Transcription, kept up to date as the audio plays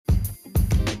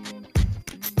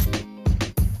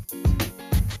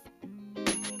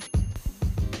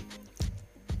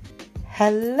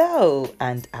Hello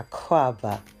and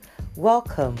Akwaba.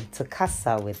 Welcome to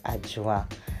Casa with Ajwa.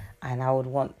 And I would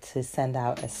want to send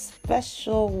out a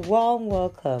special warm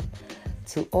welcome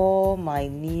to all my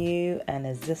new and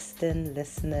existing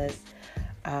listeners.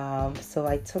 So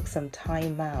I took some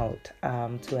time out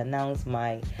to announce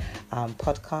my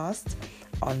podcast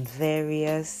on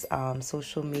various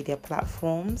social media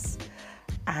platforms.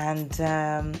 And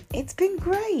it's been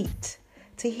great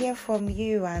to hear from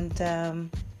you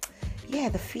and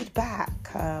the feedback,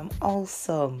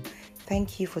 awesome.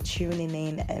 Thank you for tuning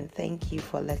in and thank you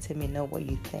for letting me know what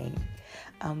you think.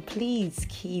 Please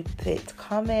keep it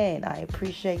coming. I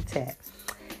appreciate it.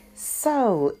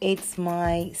 So it's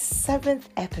my 7th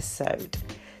episode.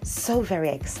 So very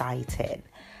exciting.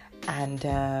 And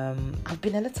I've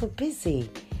been a little busy.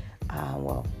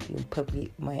 You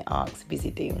probably might ask,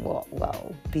 busy doing what?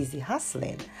 Well, busy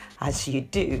hustling, as you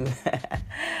do.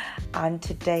 And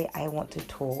today I want to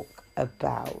talk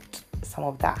about some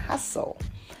of that hustle,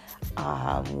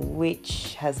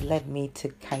 which has led me to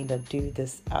kind of do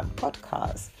this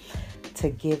podcast to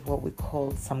give what we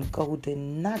call some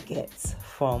golden nuggets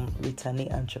from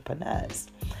returning entrepreneurs.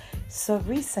 So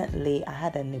recently I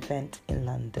had an event in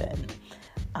London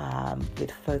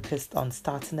with focused on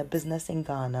starting a business in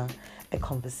Ghana, a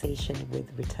conversation with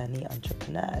returning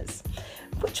entrepreneurs,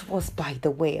 which was, by the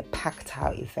way, a packed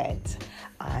out event,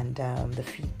 and the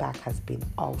feedback has been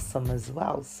awesome as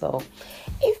well. So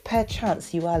if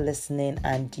perchance you are listening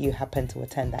and you happen to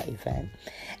attend that event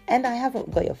and I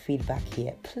haven't got your feedback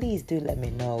here, please do let me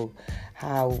know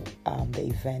how the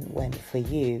event went for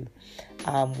you.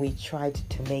 We tried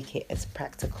to make it as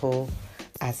practical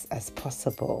as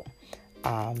possible.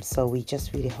 So we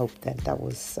just really hope that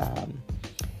was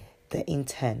the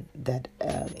intent that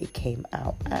it came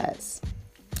out as.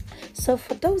 So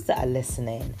for those that are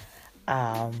listening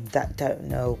that don't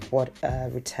know what a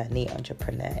returning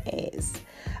entrepreneur is,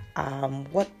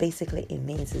 what basically it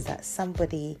means is that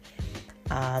somebody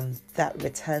that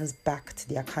returns back to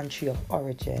their country of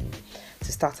origin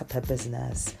to start up a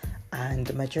business. And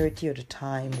the majority of the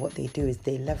time, what they do is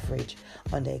they leverage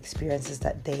on the experiences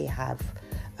that they have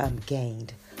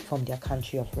gained from their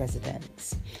country of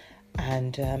residence.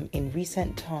 And in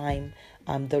recent time,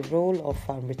 the role of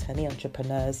returning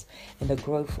entrepreneurs in the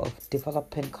growth of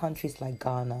developing countries like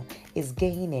Ghana is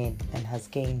gaining and has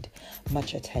gained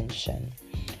much attention.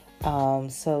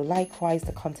 So likewise,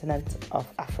 the continent of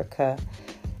Africa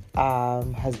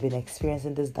has been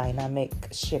experiencing this dynamic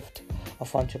shift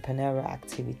of entrepreneurial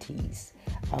activities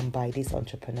by these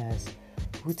entrepreneurs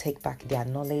who take back their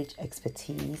knowledge,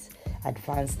 expertise,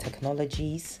 advanced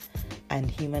technologies, and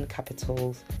human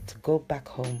capitals to go back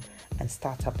home and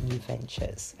start up new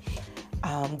ventures.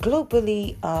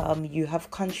 Globally, you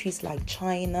have countries like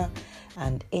China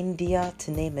and India, to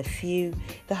name a few,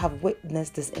 that have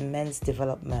witnessed this immense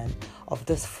development of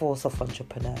this force of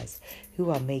entrepreneurs who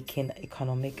are making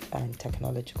economic and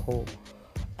technological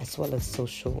as well as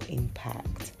social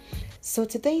impact. So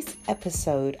today's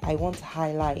episode, I want to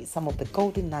highlight some of the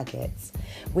golden nuggets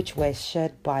which were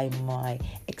shared by my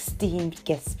esteemed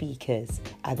guest speakers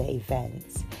at the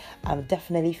events.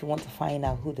 Definitely, if you want to find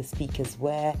out who the speakers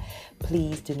were,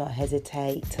 please do not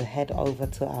hesitate to head over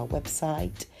to our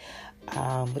website,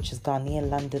 which is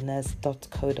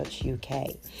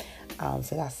GhanaianLondoners.co.uk.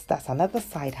 So that's another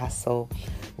side hustle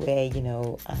where,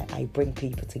 I bring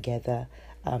people together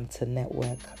to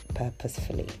network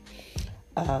purposefully.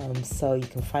 So you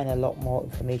can find a lot more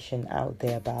information out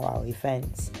there about our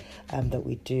events that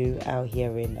we do out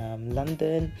here in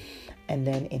London and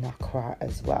then in Accra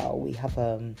as well. We have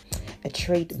a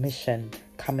trade mission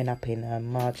coming up in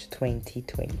March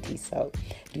 2020. So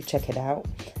do check it out.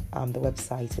 The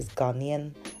website is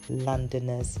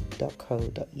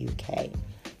GhanaianLondoners.co.uk.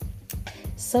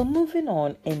 So moving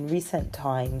on, in recent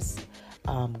times,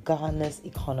 Ghana's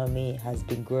economy has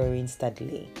been growing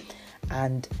steadily.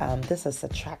 And this has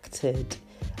attracted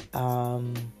a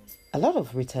lot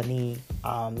of returnee,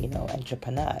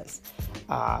 entrepreneurs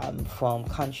from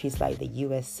countries like the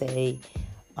USA,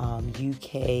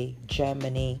 UK,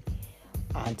 Germany,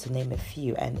 and to name a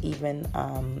few. And even,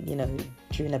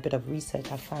 during a bit of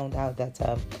research, I found out that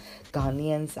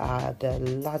Ghanaians are the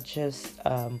largest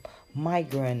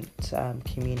migrant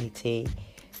community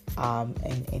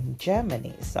in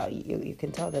Germany. So you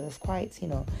can tell that there's quite,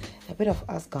 a bit of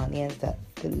us Ghanaians that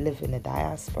live in the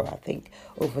diaspora. I think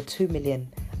over 2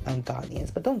 million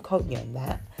Ghanaians, but don't quote me on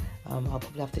that. I'll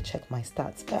probably have to check my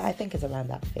stats, but I think it's around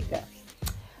that figure.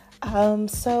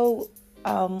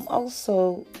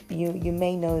 Also, you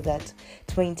may know that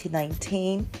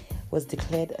 2019 was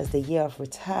declared as the year of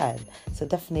return. So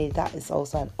definitely that is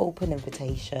also an open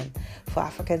invitation for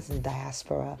Africans in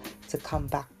diaspora to come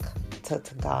back to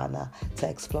Ghana to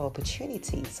explore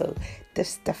opportunities. So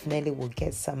this definitely will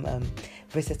get some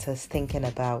visitors thinking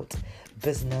about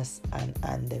business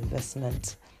and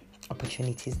investment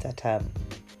opportunities that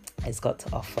it's got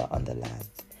to offer on the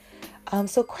land.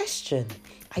 So question,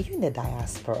 are you in the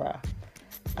diaspora?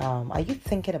 Are you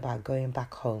thinking about going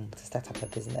back home to start up a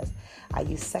business? Are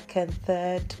you second,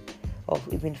 third, or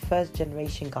even first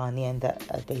generation Ghanaian that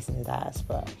are based in the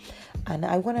diaspora? And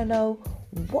I want to know,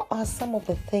 what are some of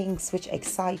the things which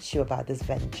excite you about this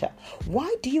venture?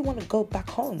 Why do you want to go back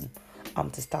home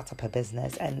to start up a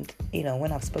business? And,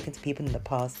 when I've spoken to people in the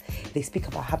past, they speak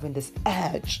about having this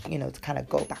urge, to kind of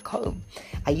go back home.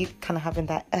 Are you kind of having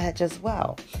that urge as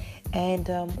well? And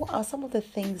what are some of the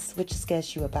things which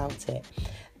scares you about it?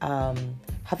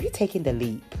 Have you taken the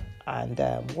leap? And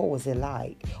what was it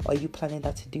like? Or are you planning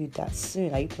to do that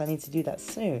soon? Are you planning to do that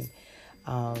soon?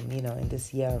 In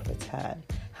this year of return?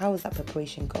 How is that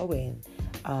preparation going?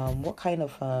 What kind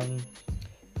of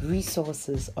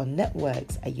resources or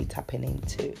networks are you tapping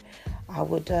into? I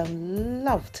would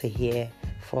love to hear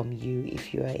from you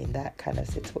if you are in that kind of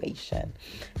situation.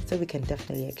 So we can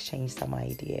definitely exchange some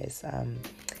ideas.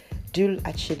 Do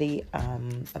actually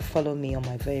follow me on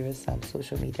my various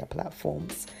social media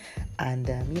platforms and,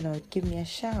 give me a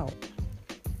shout.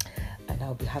 And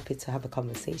I'll be happy to have a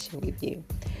conversation with you.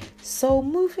 So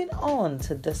moving on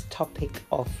to this topic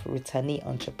of returnee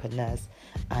entrepreneurs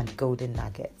and golden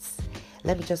nuggets.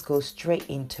 Let me just go straight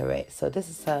into it. So this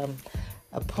is a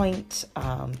point,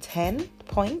 10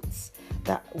 points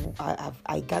that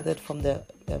I gathered from the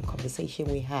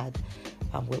conversation we had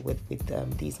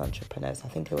with these entrepreneurs. I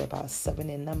think they were about 7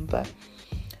 in number,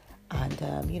 and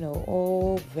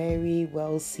all very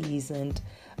well seasoned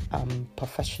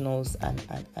professionals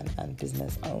and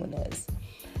business owners.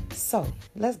 So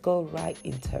let's go right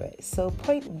into it. So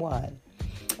point 1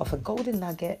 of a golden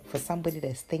nugget for somebody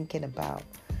that's thinking about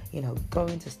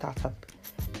going to start up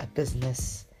a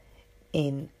business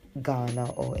in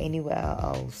Ghana or anywhere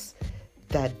else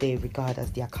that they regard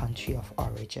as their country of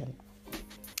origin.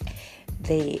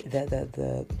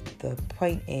 The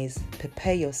point is,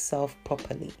 prepare yourself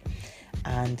properly,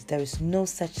 and there is no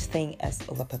such thing as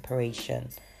over preparation.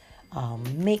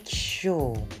 Make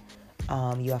sure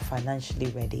you are financially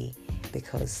ready,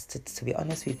 because to be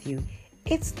honest with you,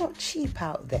 it's not cheap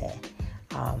out there.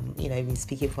 Even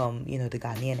speaking from the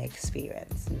Ghanaian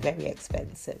experience, very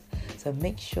expensive. So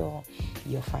make sure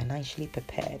you're financially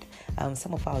prepared.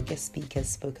 Some of our guest speakers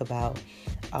spoke about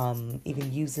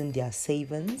even using their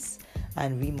savings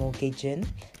and remortgaging,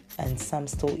 and some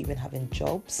still even having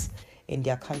jobs in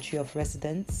their country of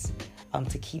residence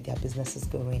to keep their businesses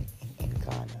going in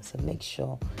Ghana. So make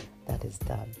sure that is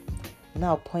done.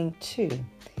 Now, point 2,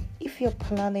 if you're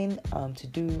planning to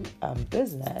do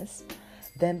business,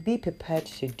 then be prepared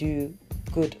to do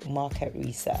good market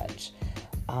research,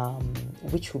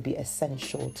 which will be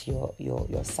essential to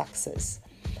your success.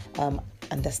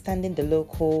 Understanding the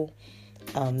local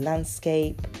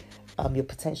landscape, your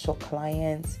potential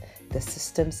clients, the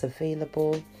systems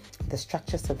available, the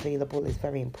structures available is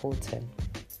very important.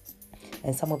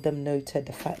 And some of them noted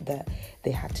the fact that they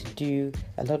had to do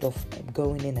a lot of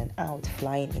going in and out,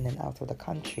 flying in and out of the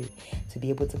country to be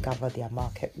able to cover their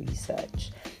market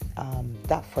research.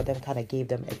 That for them kind of gave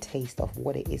them a taste of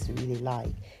what it is really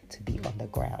like to be on the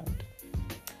ground.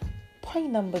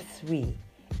 Point number 3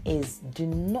 is, do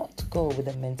not go with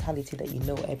the mentality that you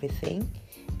know everything,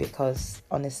 because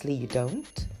honestly you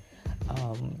don't.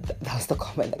 That was the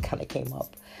comment that kind of came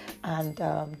up. And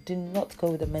do not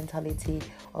go with the mentality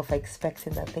of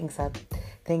expecting that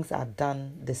things are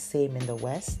done the same in the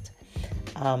West.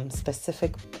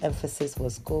 Specific emphasis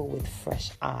was go with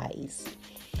fresh eyes.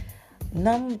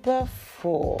 Number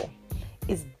 4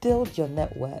 is build your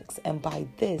networks, and by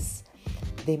this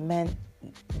they meant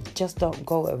just don't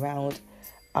go around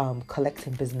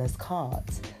collecting business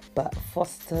cards, but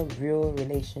foster real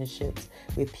relationships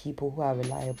with people who are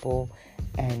reliable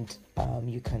and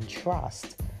you can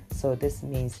trust. So this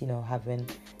means having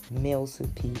meals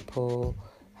with people,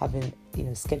 having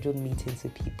scheduled meetings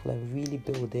with people, and really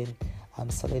building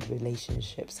solid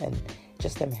relationships. And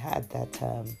just let me add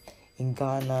that in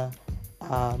Ghana,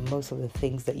 most of the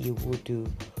things that you will do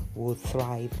will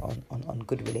thrive on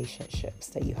good relationships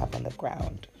that you have on the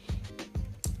ground.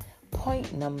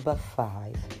 Point number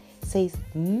 5 says,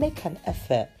 make an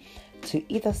effort to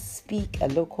either speak a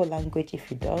local language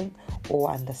if you don't, or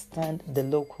understand the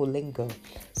local lingo,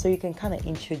 so you can kind of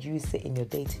introduce it in your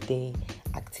day-to-day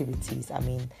activities. I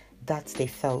mean, that they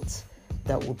felt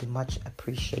that would be much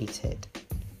appreciated.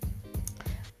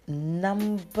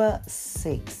 Number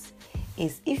 6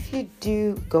 is, if you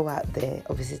do go out there,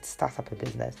 obviously, to start up a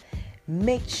business,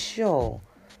 make sure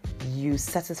you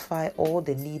satisfy all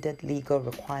the needed legal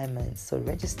requirements. So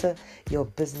register your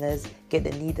business, get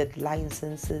the needed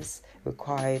licenses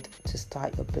required to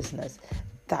start your business.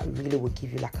 That really will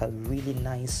give you like a really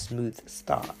nice, smooth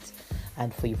start,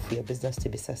 and for your business to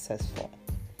be successful.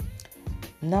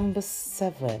 Number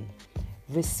 7,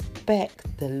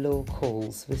 respect the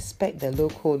locals, respect the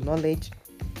local knowledge,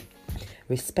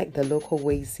 respect the local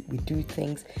ways we do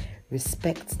things,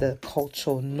 respect the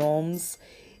cultural norms,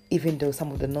 even though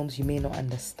some of the norms you may not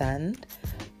understand.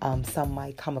 Some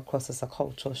might come across as a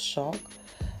cultural shock,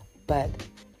 but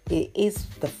it is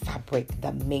the fabric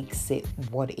that makes it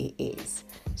what it is.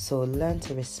 So learn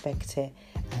to respect it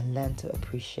and learn to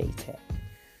appreciate it.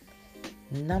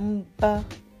 Number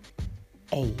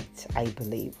 8, I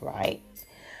believe, right?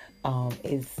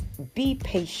 Is be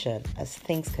patient, as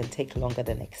things can take longer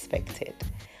than expected.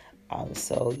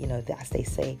 So, as they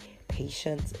say,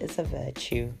 patience is a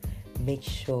virtue. Make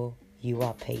sure you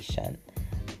are patient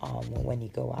when you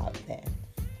go out there.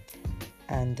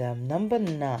 And number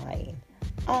 9,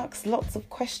 ask lots of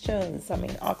questions.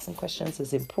 Asking questions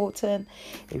is important.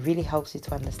 It really helps you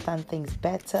to understand things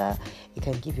better. It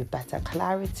can give you better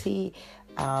clarity.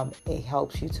 It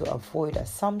helps you to avoid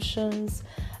assumptions.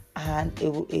 And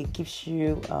it gives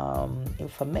you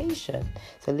information.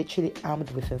 So literally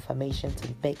armed with information to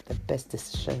make the best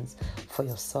decisions for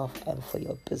yourself and for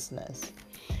your business.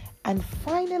 And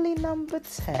finally, number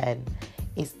 10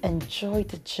 is enjoy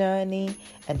the journey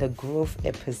and the growth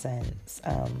it presents.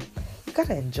 You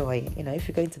gotta enjoy it. If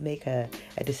you're going to make a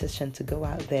decision to go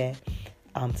out there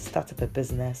to start up a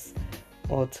business,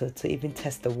 or to even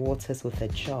test the waters with a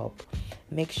job,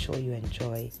 make sure you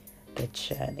enjoy the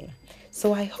journey.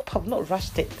 So I hope I've not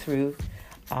rushed it through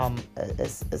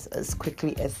as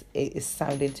quickly as it is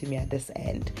sounding to me at this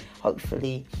end.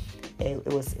 Hopefully it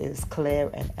was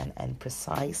clear and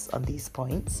precise on these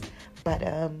points. But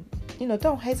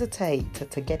don't hesitate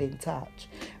to get in touch.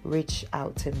 Reach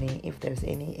out to me if there's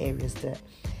any areas that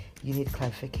you need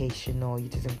clarification or you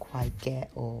didn't quite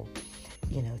get, or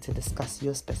to discuss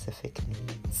your specific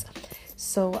needs.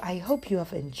 So I hope you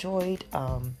have enjoyed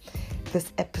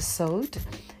this episode.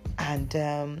 And,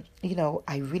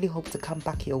 I really hope to come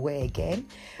back your way again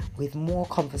with more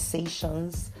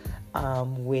conversations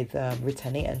with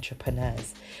returning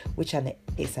entrepreneurs, which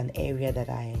is an area that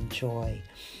I enjoy.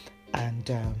 And,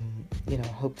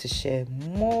 hope to share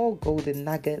more golden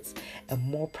nuggets and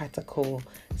more practical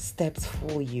steps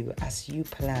for you as you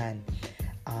plan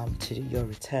to do your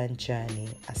return journey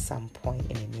at some point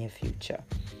in the near future.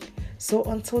 So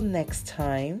until next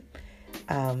time,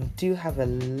 do have a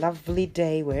lovely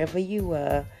day wherever you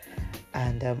are,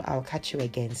 and I'll catch you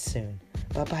again soon.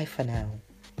 Bye-bye for now.